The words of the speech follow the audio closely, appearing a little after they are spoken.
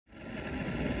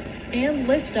And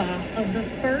liftoff of the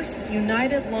first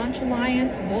United Launch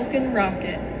Alliance Vulcan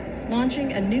rocket,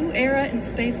 launching a new era in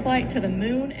spaceflight to the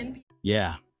moon and...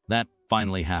 Yeah, that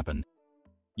finally happened.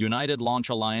 United Launch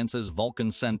Alliance's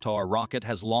Vulcan Centaur rocket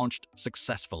has launched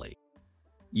successfully.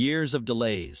 Years of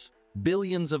delays,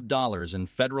 billions of dollars in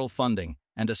federal funding,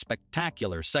 and a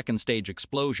spectacular second-stage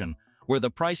explosion were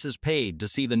the prices paid to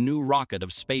see the new rocket of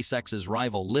SpaceX's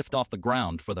rival lift off the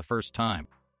ground for the first time.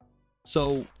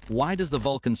 So, why does the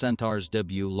Vulcan Centaur's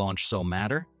debut launch so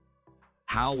matter?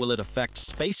 How will it affect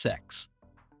SpaceX?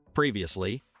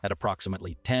 Previously, at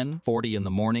approximately 10:40 in the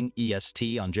morning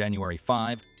EST on January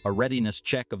 5, a readiness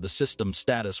check of the system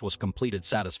status was completed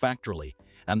satisfactorily,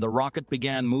 and the rocket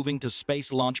began moving to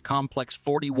Space Launch Complex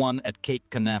 41 at Cape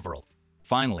Canaveral.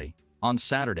 Finally, on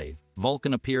Saturday,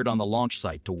 Vulcan appeared on the launch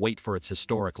site to wait for its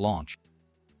historic launch.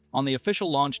 On the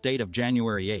official launch date of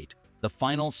January 8, the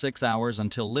final 6 hours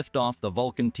until liftoff, the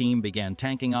Vulcan team began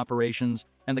tanking operations,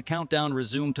 and the countdown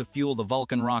resumed to fuel the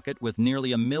Vulcan rocket with nearly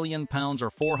 1 million pounds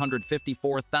or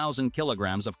 454,000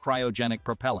 kilograms of cryogenic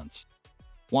propellants.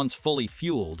 Once fully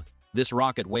fueled, this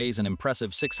rocket weighs an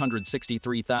impressive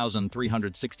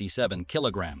 663,367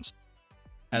 kilograms.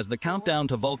 As the countdown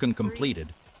to Vulcan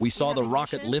completed, we saw the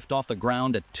rocket lift off the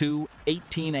ground at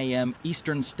 2:18 a.m.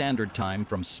 Eastern Standard Time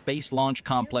from Space Launch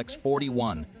Complex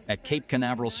 41 at Cape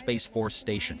Canaveral Space Force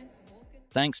Station.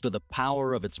 Thanks to the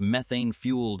power of its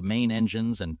methane-fueled main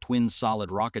engines and twin solid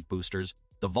rocket boosters,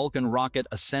 the Vulcan rocket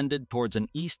ascended towards an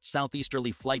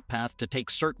east-southeasterly flight path to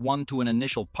take CERT-1 to an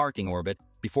initial parking orbit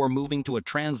before moving to a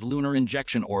trans-lunar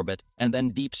injection orbit and then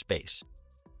deep space.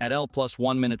 At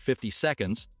L+1 minute 50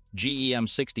 seconds,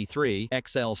 GEM-63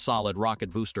 XL solid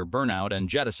rocket booster burnout and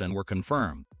jettison were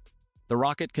confirmed. The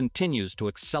rocket continues to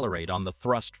accelerate on the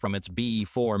thrust from its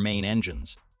BE-4 main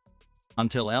engines.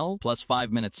 Until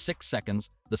L+5 minutes 6 seconds,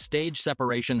 the stage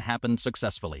separation happened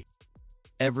successfully.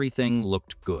 Everything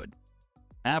looked good.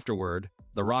 Afterward,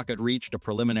 the rocket reached a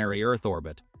preliminary Earth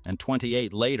orbit, and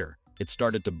 28 later, it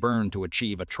started to burn to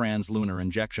achieve a trans-lunar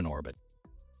injection orbit.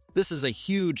 This is a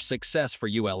huge success for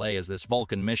ULA as this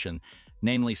Vulcan mission,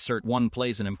 namely CERT-1,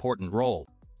 plays an important role.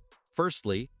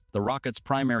 Firstly, the rocket's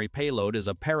primary payload is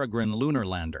a Peregrine lunar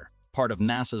lander, part of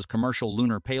NASA's Commercial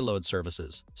Lunar Payload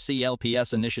Services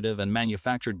 (CLPS) initiative and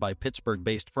manufactured by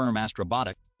Pittsburgh-based firm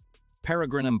Astrobotic.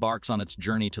 Peregrine embarks on its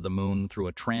journey to the Moon through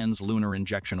a trans-lunar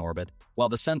injection orbit, while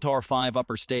the Centaur 5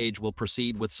 upper stage will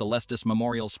proceed with Celestis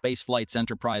Memorial Spaceflight's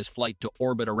Enterprise flight to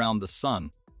orbit around the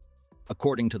Sun.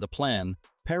 According to the plan,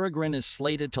 Peregrine is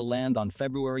slated to land on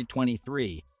February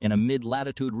 23 in a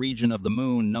mid-latitude region of the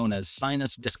Moon known as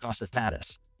Sinus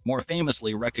Viscositatis, more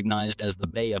famously recognized as the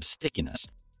Bay of Stickiness.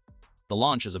 The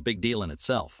launch is a big deal in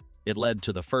itself. It led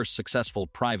to the first successful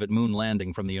private moon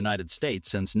landing from the United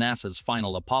States since NASA's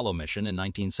final Apollo mission in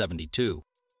 1972.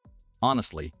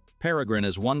 Honestly, Peregrine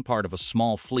is one part of a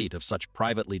small fleet of such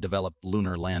privately developed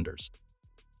lunar landers.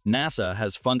 NASA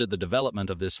has funded the development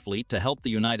of this fleet to help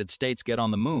the United States get on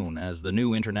the moon as the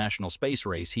new international space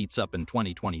race heats up in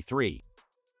 2023.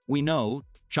 We know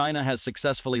China has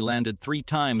successfully landed 3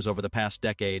 times over the past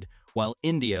decade, while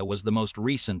India was the most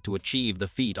recent to achieve the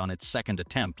feat on its second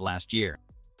attempt last year.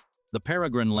 The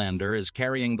Peregrine lander is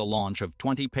carrying the launch of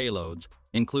 20 payloads,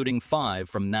 including 5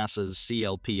 from NASA's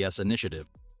CLPS initiative.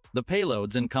 The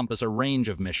payloads encompass a range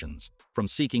of missions, from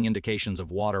seeking indications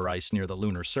of water ice near the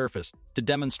lunar surface to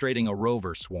demonstrating a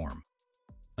rover swarm.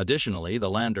 Additionally, the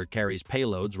lander carries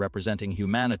payloads representing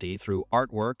humanity through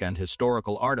artwork and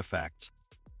historical artifacts.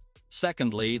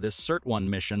 Secondly, this CERT-1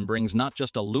 mission brings not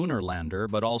just a lunar lander,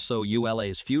 but also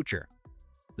ULA's future.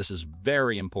 This is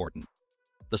very important.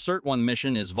 The CERT-1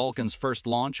 mission is Vulcan's first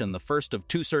launch and the first of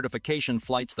 2 certification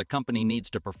flights the company needs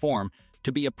to perform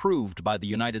to be approved by the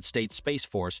United States Space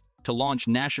Force to launch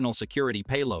national security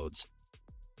payloads.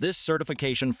 This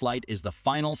certification flight is the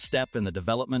final step in the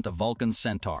development of Vulcan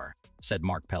Centaur, said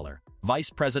Mark Peller, Vice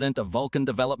President of Vulcan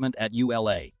Development at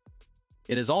ULA.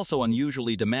 It is also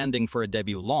unusually demanding for a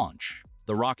debut launch.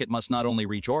 The rocket must not only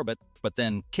reach orbit, but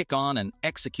then kick on and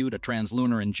execute a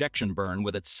translunar injection burn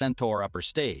with its Centaur upper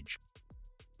stage.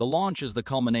 The launch is the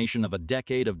culmination of a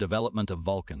decade of development of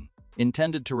Vulcan,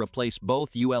 intended to replace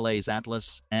both ULA's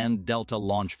Atlas and Delta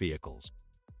launch vehicles.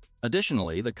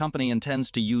 Additionally, the company intends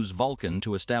to use Vulcan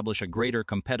to establish a greater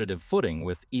competitive footing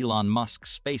with Elon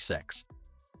Musk's SpaceX.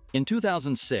 In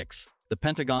 2006, the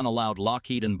Pentagon allowed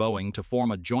Lockheed and Boeing to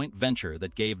form a joint venture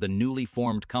that gave the newly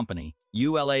formed company,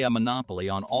 ULA, a monopoly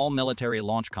on all military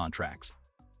launch contracts.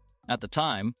 At the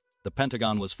time, the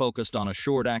Pentagon was focused on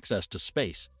assured access to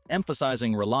space,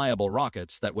 emphasizing reliable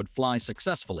rockets that would fly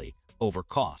successfully over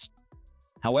cost.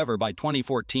 However, by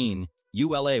 2014,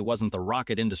 ULA wasn't the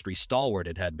rocket industry stalwart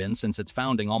it had been since its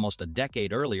founding almost a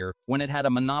decade earlier, when it had a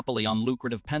monopoly on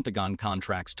lucrative Pentagon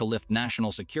contracts to lift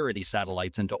national security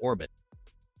satellites into orbit.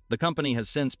 The company has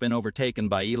since been overtaken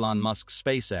by Elon Musk's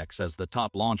SpaceX as the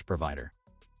top launch provider,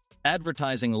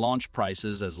 advertising launch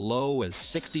prices as low as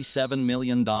 $67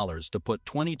 million to put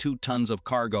 22 tons of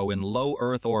cargo in low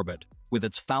Earth orbit with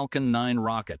its Falcon 9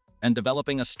 rocket, and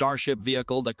developing a Starship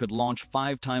vehicle that could launch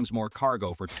 5 times more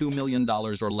cargo for $2 million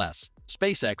or less.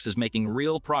 SpaceX is making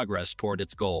real progress toward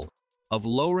its goal of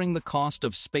lowering the cost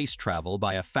of space travel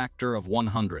by a factor of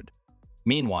 100.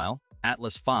 Meanwhile,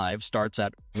 Atlas V starts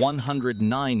at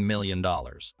 $109 million,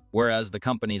 whereas the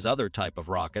company's other type of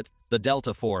rocket, the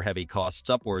Delta IV Heavy, costs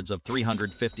upwards of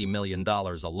 $350 million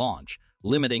a launch,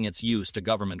 limiting its use to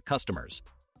government customers.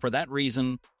 For that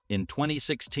reason, in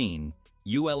 2016,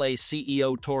 ULA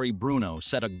CEO Tory Bruno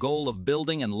set a goal of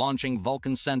building and launching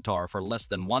Vulcan Centaur for less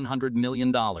than $100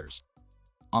 million.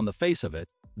 On the face of it,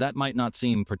 that might not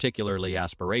seem particularly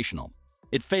aspirational.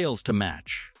 It fails to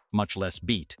match, much less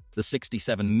beat, the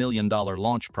 $67 million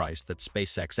launch price that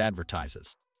SpaceX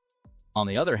advertises. On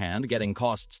the other hand, getting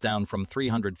costs down from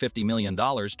 $350 million to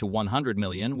 $100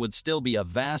 million would still be a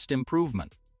vast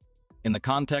improvement. In the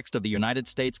context of the United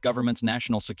States government's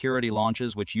national security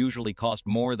launches, which usually cost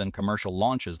more than commercial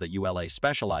launches that ULA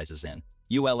specializes in,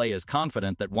 ULA is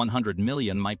confident that $100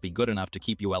 million might be good enough to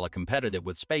keep ULA competitive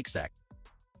with SpaceX.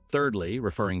 Thirdly,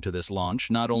 referring to this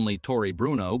launch, not only Tory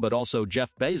Bruno but also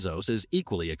Jeff Bezos is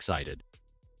equally excited.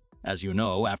 As you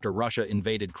know, after Russia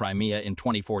invaded Crimea in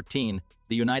 2014,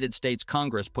 the United States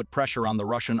Congress put pressure on the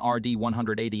Russian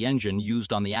RD-180 engine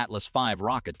used on the Atlas V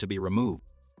rocket to be removed.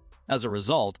 As a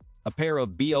result, a pair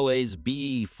of BOA's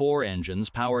BE-4 engines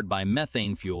powered by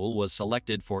methane fuel was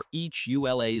selected for each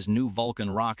ULA's new Vulcan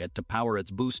rocket to power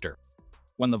its booster.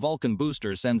 When the Vulcan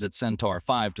booster sends its Centaur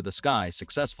 5 to the sky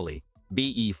successfully,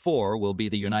 BE-4 will be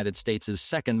the United States'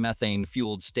 second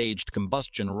methane-fueled staged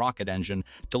combustion rocket engine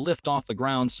to lift off the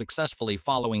ground successfully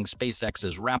following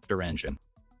SpaceX's Raptor engine.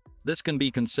 This can be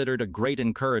considered a great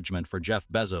encouragement for Jeff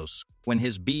Bezos when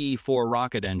his BE-4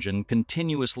 rocket engine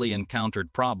continuously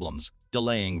encountered problems,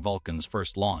 delaying Vulcan's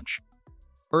first launch.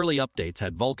 Early updates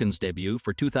had Vulcan's debut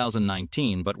for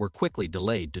 2019 but were quickly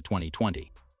delayed to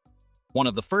 2020. One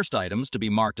of the first items to be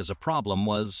marked as a problem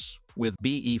was with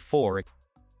BE-4.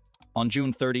 On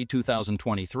June 30,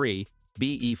 2023,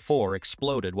 BE-4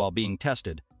 exploded while being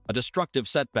tested, a destructive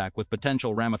setback with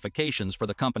potential ramifications for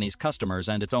the company's customers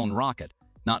and its own rocket,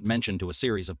 not mentioned to a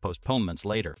series of postponements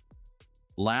later.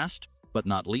 Last, but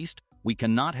not least, we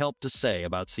cannot help to say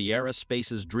about Sierra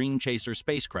Space's Dream Chaser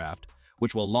spacecraft,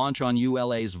 which will launch on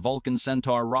ULA's Vulcan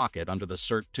Centaur rocket under the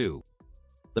CERT-2.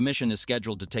 The mission is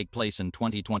scheduled to take place in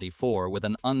 2024 with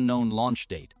an unknown launch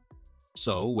date.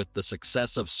 So, with the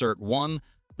success of CERT-1,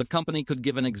 the company could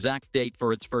give an exact date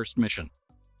for its first mission.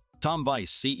 Tom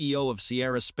Weiss, CEO of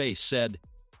Sierra Space, said,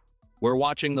 "We're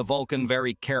watching the Vulcan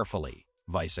very carefully,"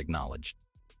 Weiss acknowledged.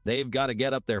 "They've got to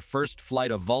get up their first flight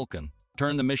of Vulcan,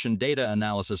 turn the mission data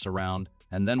analysis around,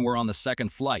 and then we're on the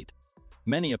second flight."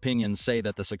 Many opinions say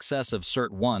that the success of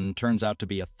CERT-1 turns out to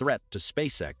be a threat to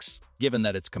SpaceX, given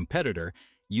that its competitor,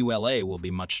 ULA, will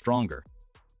be much stronger.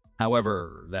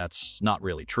 However, that's not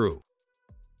really true,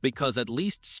 because at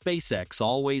least SpaceX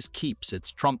always keeps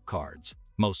its trump cards,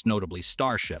 most notably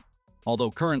Starship.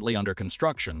 Although currently under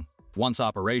construction, once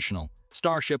operational,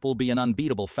 Starship will be an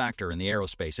unbeatable factor in the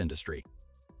aerospace industry.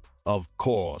 Of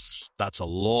course, that's a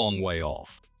long way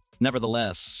off.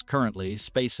 Nevertheless, currently,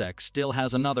 SpaceX still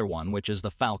has another one, which is the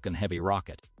Falcon Heavy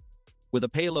rocket. With a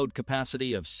payload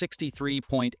capacity of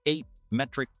 63.8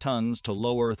 metric tons to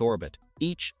low Earth orbit,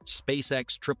 each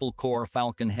SpaceX triple-core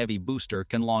Falcon Heavy booster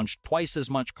can launch twice as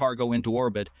much cargo into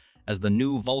orbit as the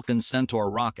new Vulcan Centaur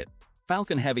rocket.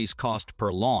 Falcon Heavy's cost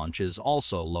per launch is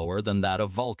also lower than that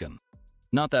of Vulcan.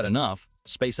 Not that enough,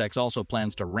 SpaceX also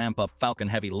plans to ramp up Falcon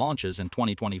Heavy launches in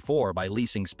 2024 by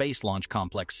leasing Space Launch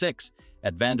Complex 6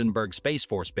 at Vandenberg Space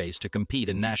Force Base to compete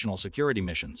in national security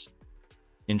missions.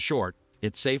 In short,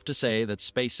 it's safe to say that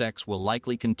SpaceX will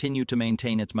likely continue to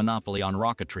maintain its monopoly on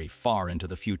rocketry far into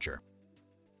the future.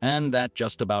 And that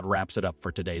just about wraps it up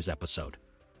for today's episode.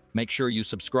 Make sure you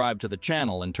subscribe to the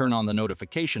channel and turn on the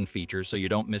notification feature so you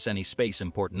don't miss any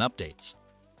space-important updates.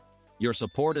 Your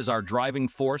support is our driving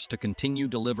force to continue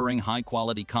delivering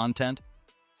high-quality content.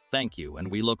 Thank you, and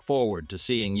we look forward to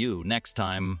seeing you next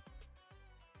time.